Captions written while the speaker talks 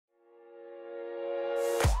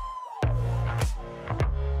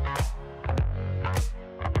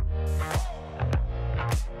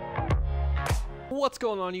What's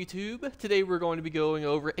going on YouTube? Today we're going to be going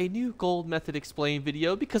over a new gold method explained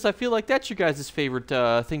video because I feel like that's your guys' favorite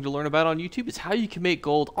thing to learn about on YouTube is how you can make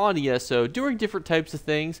gold on ESO doing different types of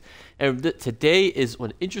things. And today is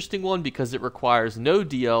an interesting one because it requires no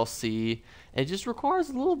DLC and just requires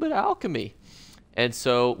a little bit of alchemy. And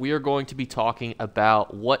so we are going to be talking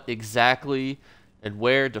about what exactly and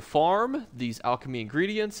where to farm these alchemy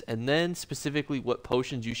ingredients, and then specifically what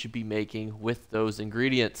potions you should be making with those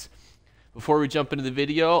ingredients. Before we jump into the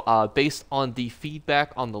video, based on the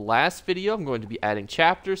feedback on the last video, I'm going to be adding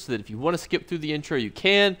chapters so that if you want to skip through the intro, you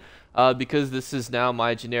can, because this is now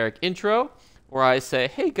my generic intro where I say,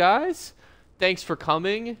 hey guys, thanks for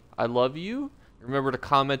coming. I love you. Remember to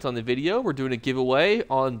comment on the video. We're doing a giveaway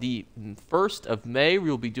on the 1st of May. We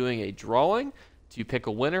will be doing a drawing to pick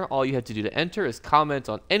a winner. All you have to do to enter is comment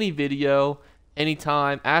on any video,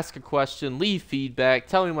 anytime, ask a question, leave feedback,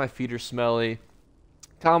 tell me my feet are smelly,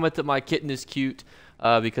 comment that my kitten is cute,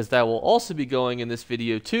 because that will also be going in this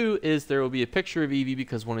video too. Is there will be a picture of Evie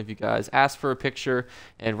because one of you guys asked for a picture,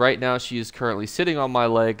 and right now she is currently sitting on my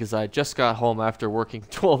leg because I just got home after working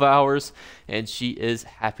 12 hours and she is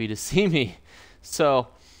happy to see me. So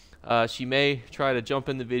she may try to jump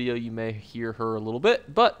in the video. You may hear her a little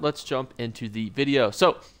bit, but let's jump into the video.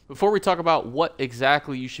 So before we talk about what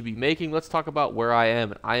exactly you should be making, let's talk about where I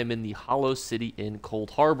am. I am in the Hollow City in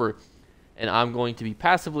Cold Harbor, and I'm going to be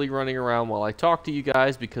passively running around while I talk to you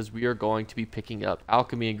guys because we are going to be picking up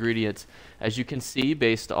alchemy ingredients. As you can see,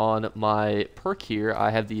 based on my perk here, I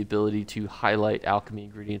have the ability to highlight alchemy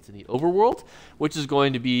ingredients in the overworld, which is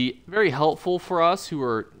going to be very helpful for us who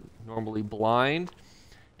are normally blind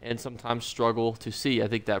and sometimes struggle to see. I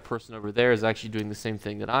think that person over there is actually doing the same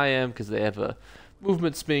thing that I am because they have a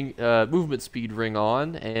movement speed ring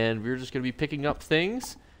on, and we're just going to be picking up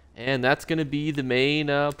things, and that's going to be the main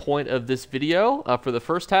point of this video for the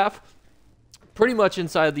first half. Pretty much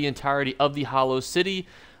inside the entirety of the Hollow City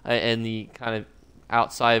and the kind of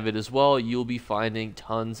outside of it as well, you'll be finding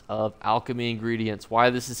tons of alchemy ingredients. Why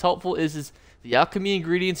this is helpful is the alchemy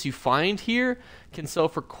ingredients you find here can sell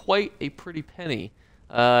for quite a pretty penny.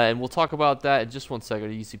 And we'll talk about that in just one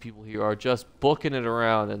second. You see people here are just booking it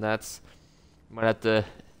around, and that's, might have to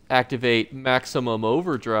activate maximum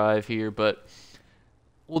overdrive here, but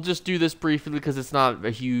we'll just do this briefly because it's not a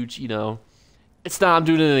huge, it's not, I'm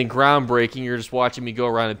doing anything groundbreaking. You're just watching me go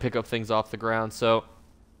around and pick up things off the ground. So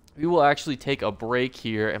we will actually take a break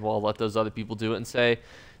here, and we'll let those other people do it and say,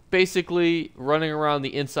 basically running around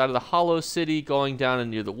the inside of the Hollow City, going down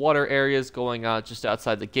into the water areas, going out just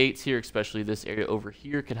outside the gates here, especially this area over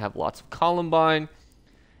here can have lots of columbine.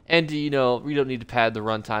 And we don't need to pad the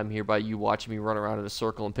runtime here by you watching me run around in a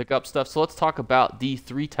circle and pick up stuff. So let's talk about the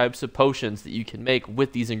 3 types of potions that you can make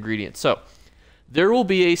with these ingredients. So there will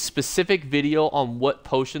be a specific video on what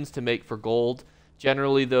potions to make for gold.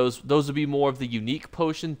 Generally those will be more of the unique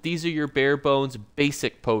potion. These are your bare bones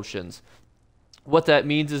basic potions. What that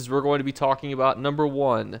means is we're going to be talking about number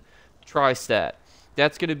 1, Tristat.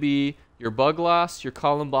 That's going to be your Buglass, your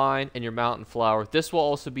Columbine, and your Mountain Flower. This will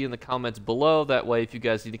also be in the comments below. That way, if you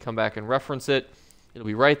guys need to come back and reference it, it'll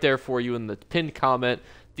be right there for you in the pinned comment.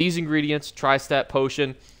 These ingredients, Tristat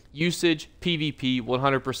potion, usage, PvP,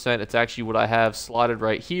 100%. It's actually what I have slotted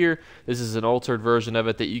right here. This is an altered version of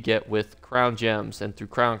it that you get with crown gems and through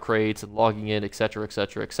crown crates and logging in, etc.,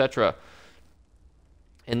 etc., etc.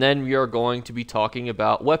 And then we are going to be talking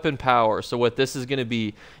about weapon power. So what this is going to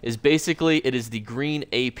be is basically it is the green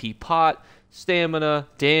AP pot, stamina,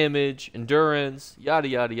 damage, endurance, yada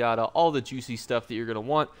yada yada, all the juicy stuff that you're going to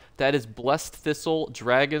want. That is Blessed Thistle,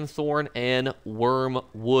 Dragon Thorn, and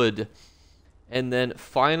Wormwood. And then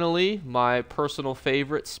finally, my personal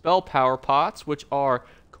favorite spell power pots, which are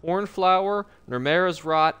Cornflower, Nurmera's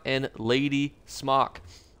Rot, and Lady Smock.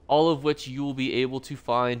 All of which you will be able to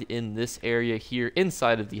find in this area here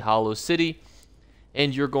inside of the Hollow City,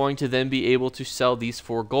 and you're going to then be able to sell these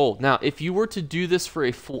for gold. Now, if you were to do this for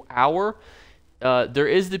a full hour, there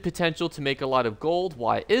is the potential to make a lot of gold.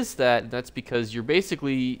 Why is that? That's because you're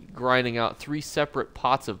basically grinding out 3 separate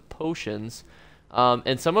pots of potions,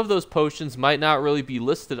 and some of those potions might not really be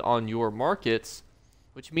listed on your markets,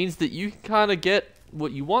 which means that you can kind of get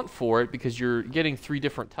what you want for it because you're getting 3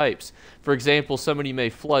 different types. For example, somebody may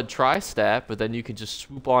flood Tristat, but then you can just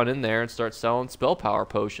swoop on in there and start selling spell power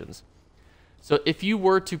potions. So if you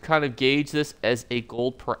were to kind of gauge this as a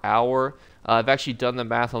gold per hour, I've actually done the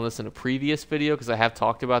math on this in a previous video because I have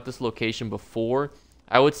talked about this location before.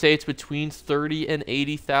 I would say it's between 30 and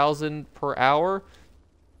 80,000 per hour.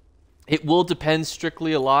 It will depend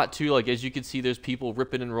strictly a lot too. Like as you can see, there's people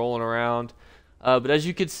ripping and rolling around. But as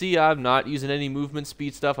you can see, I'm not using any movement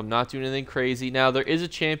speed stuff. I'm not doing anything crazy. Now, there is a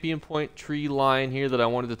champion point tree line here that I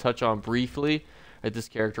wanted to touch on briefly. Right, this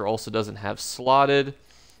character also doesn't have slotted.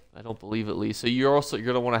 I don't believe, at least. So you're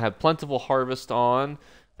going to want to have plentiful harvest on.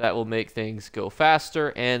 That will make things go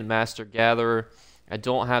faster. And master gatherer. I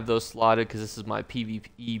don't have those slotted because this is my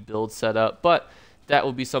PvE build setup. But that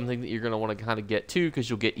will be something that you're going to want to kind of get to, because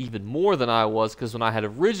you'll get even more than I was. Because when I had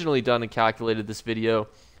originally done and calculated this video,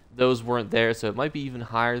 those weren't there, so it might be even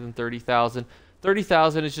higher than 30,000.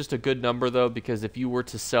 30,000 is just a good number, though, because if you were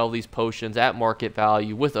to sell these potions at market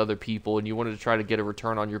value with other people and you wanted to try to get a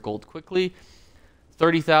return on your gold quickly,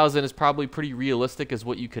 30,000 is probably pretty realistic as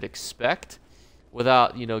what you could expect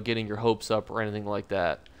without, you know, getting your hopes up or anything like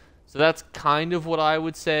that. So that's kind of what I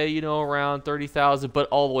would say, you know, around 30,000, but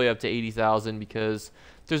all the way up to 80,000, because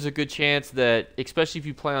there's a good chance that, especially if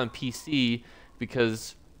you play on PC,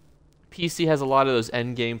 because PC has a lot of those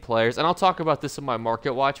endgame players, and I'll talk about this in my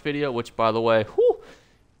Market Watch video, which, by the way,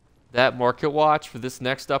 that Market Watch for this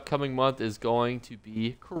next upcoming month is going to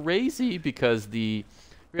be crazy, because we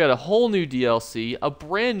got a whole new DLC, a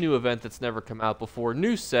brand new event that's never come out before,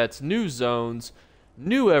 new sets, new zones,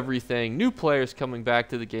 new everything, new players coming back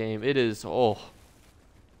to the game. It is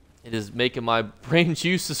making my brain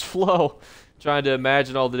juices flow, trying to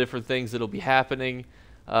imagine all the different things that'll be happening.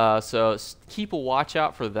 So keep a watch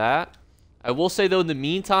out for that. I will say, though, in the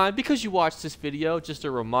meantime, because you watched this video, just a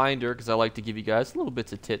reminder, because I like to give you guys little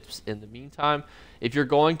bits of tips in the meantime. If you're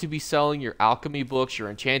going to be selling your alchemy books, your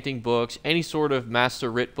enchanting books, any sort of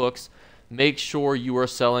master writ books, make sure you are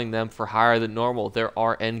selling them for higher than normal. There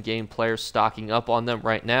are endgame players stocking up on them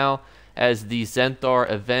right now, as the Zenthar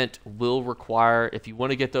event will require, if you want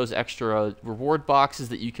to get those extra reward boxes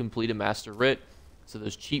that you complete a master writ, so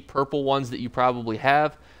those cheap purple ones that you probably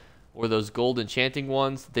have, or those gold enchanting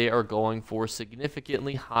ones, they are going for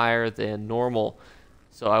significantly higher than normal.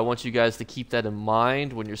 So I want you guys to keep that in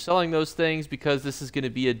mind when you're selling those things, because this is going to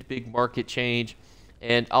be a big market change.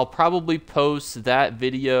 And I'll probably post that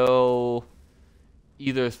video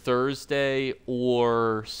either Thursday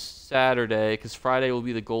or Saturday, because Friday will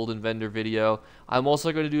be the golden vendor video. I'm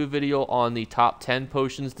also going to do a video on the top 10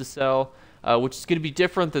 potions to sell, which is going to be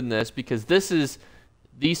different than this, because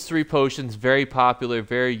these 3 potions, very popular,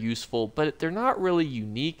 very useful, but they're not really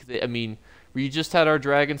unique. I mean, we just had our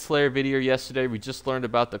Dragon Slayer video yesterday. We just learned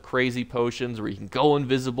about the crazy potions where you can go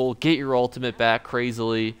invisible, get your ultimate back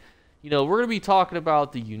crazily. You know, we're going to be talking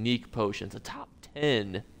about the unique potions, a top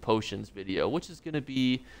 10 potions video, which is going to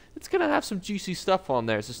be, it's going to have some juicy stuff on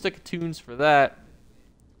there. So stick tunes for that.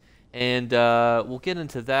 And we'll get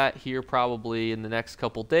into that here probably in the next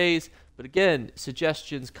couple days. But again,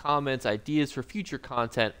 suggestions, comments, ideas for future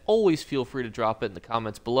content, always feel free to drop it in the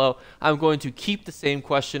comments below. I'm going to keep the same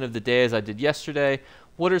question of the day as I did yesterday.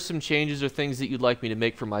 What are some changes or things that you'd like me to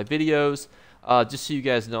make for my videos? Just so you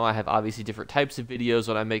guys know, I have obviously different types of videos.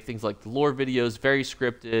 When I make things like the lore videos, very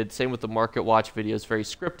scripted. Same with the Market Watch videos, very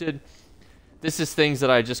scripted. This is things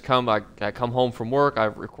that I come home from work, I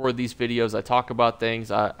record these videos, I talk about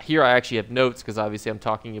things. Here I actually have notes, because obviously I'm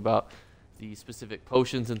talking about the specific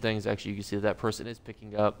potions and things. Actually, you can see that person is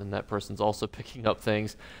picking up, and that person's also picking up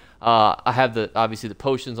things. I have obviously the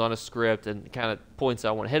potions on a script and kind of points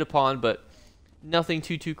I want to hit upon, but nothing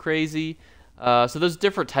too crazy. So there's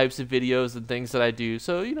different types of videos and things that I do.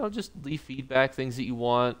 So, you know, just leave feedback, things that you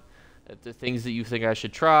want, the things that you think I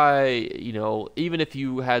should try. You know, even if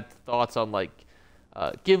you had thoughts on like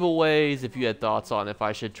giveaways, if you had thoughts on if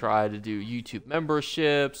I should try to do YouTube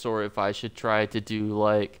memberships, or if I should try to do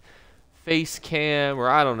like face cam, or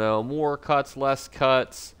I don't know, more cuts, less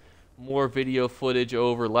cuts, more video footage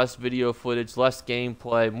over, less video footage, less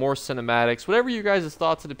gameplay, more cinematics, whatever your guys'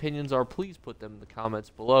 thoughts and opinions are, please put them in the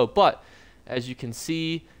comments below. But as you can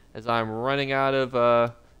see, as I'm running out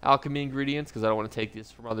of alchemy ingredients, because I don't want to take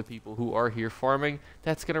this from other people who are here farming,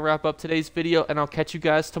 that's going to wrap up today's video, and I'll catch you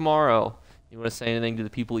guys tomorrow. You want to say anything to the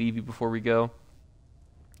people, Evie, before we go?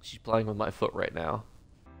 She's playing with my foot right now.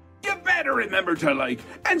 You better remember to like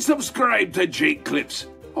and subscribe to Jake Clips.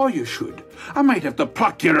 Or you should. I might have to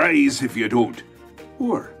pluck your eyes if you don't.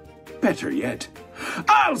 Or, better yet,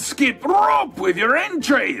 I'll skip rope with your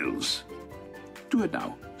entrails. Do it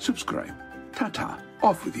now. Subscribe. Ta-ta.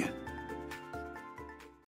 Off with you.